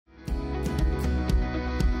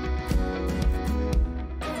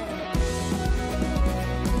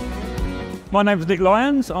My name is Nick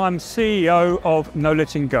Lyons. I'm CEO of No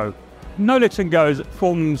Letting Go. No Letting Go is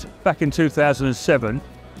formed back in 2007.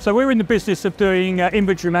 So we're in the business of doing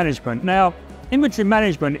inventory management. Now, inventory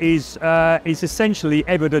management is essentially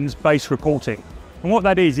evidence-based reporting. And what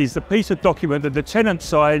that is the piece of document that the tenant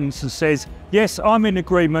signs and says, yes, I'm in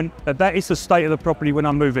agreement that that is the state of the property when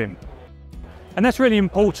I move in. And that's really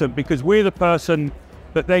important because we're the person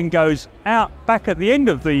that then goes out back at the end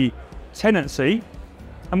of the tenancy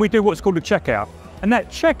and we do what's called a checkout. And that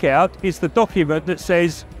checkout is the document that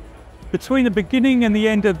says, between the beginning and the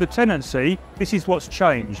end of the tenancy, this is what's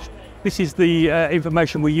changed. This is the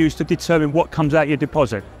information we use to determine what comes out your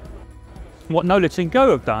deposit. What No Letting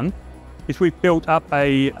Go have done is we've built up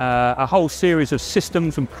a whole series of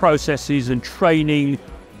systems and processes and training.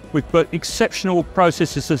 We've put exceptional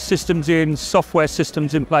processes and systems in, software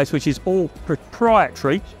systems in place, which is all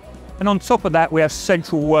proprietary. And on top of that, we have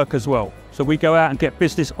central work as well. So we go out and get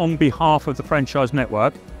business on behalf of the franchise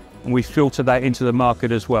network, and we filter that into the market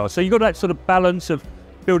as well. So you've got that sort of balance of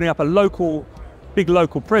building up a big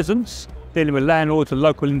local presence, dealing with landlords and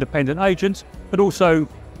local independent agents, but also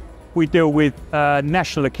we deal with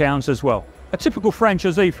national accounts as well. A typical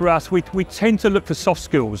franchisee for us, we tend to look for soft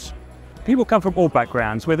skills. People come from all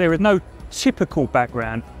backgrounds where there is no typical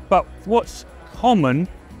background, but what's common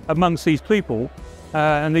amongst these people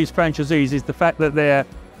and these franchisees is the fact that they're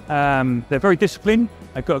very disciplined,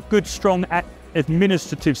 they've got good, strong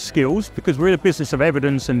administrative skills because we're in a business of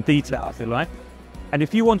evidence and detail, if you like. And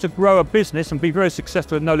if you want to grow a business and be very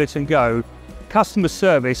successful at No Letting Go, customer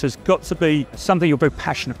service has got to be something you're very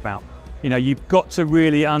passionate about. You know, you've got to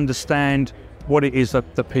really understand what it is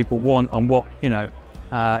that people want and what,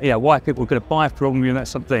 why people are going to buy from you and that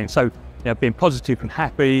sort of thing. So, being positive and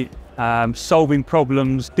happy, solving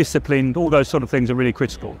problems, disciplined, all those sort of things are really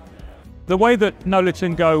critical. The way that No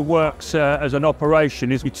Letting Go works as an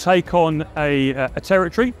operation is we take on a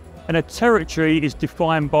territory, and a territory is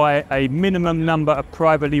defined by a minimum number of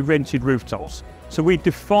privately rented rooftops. So we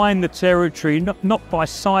define the territory not by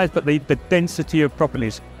size, but the density of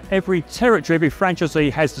properties. Every territory, every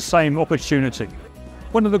franchisee has the same opportunity.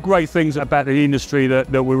 One of the great things about the industry that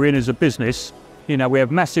we're in as a business, we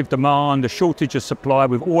have massive demand, a shortage of supply.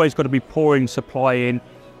 We've always got to be pouring supply in.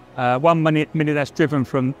 One minute that's driven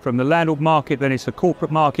from the landlord market, then it's the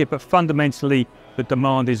corporate market, but fundamentally the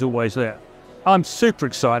demand is always there. I'm super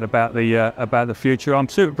excited about the future. I'm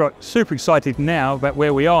super excited now about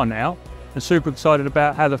where we are now, and super excited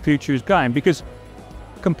about how the future is going, because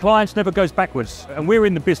compliance never goes backwards, and we're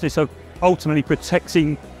in the business of ultimately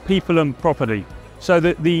protecting people and property. So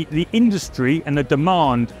that the industry and the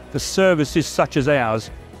demand for services such as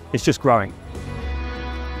ours is just growing.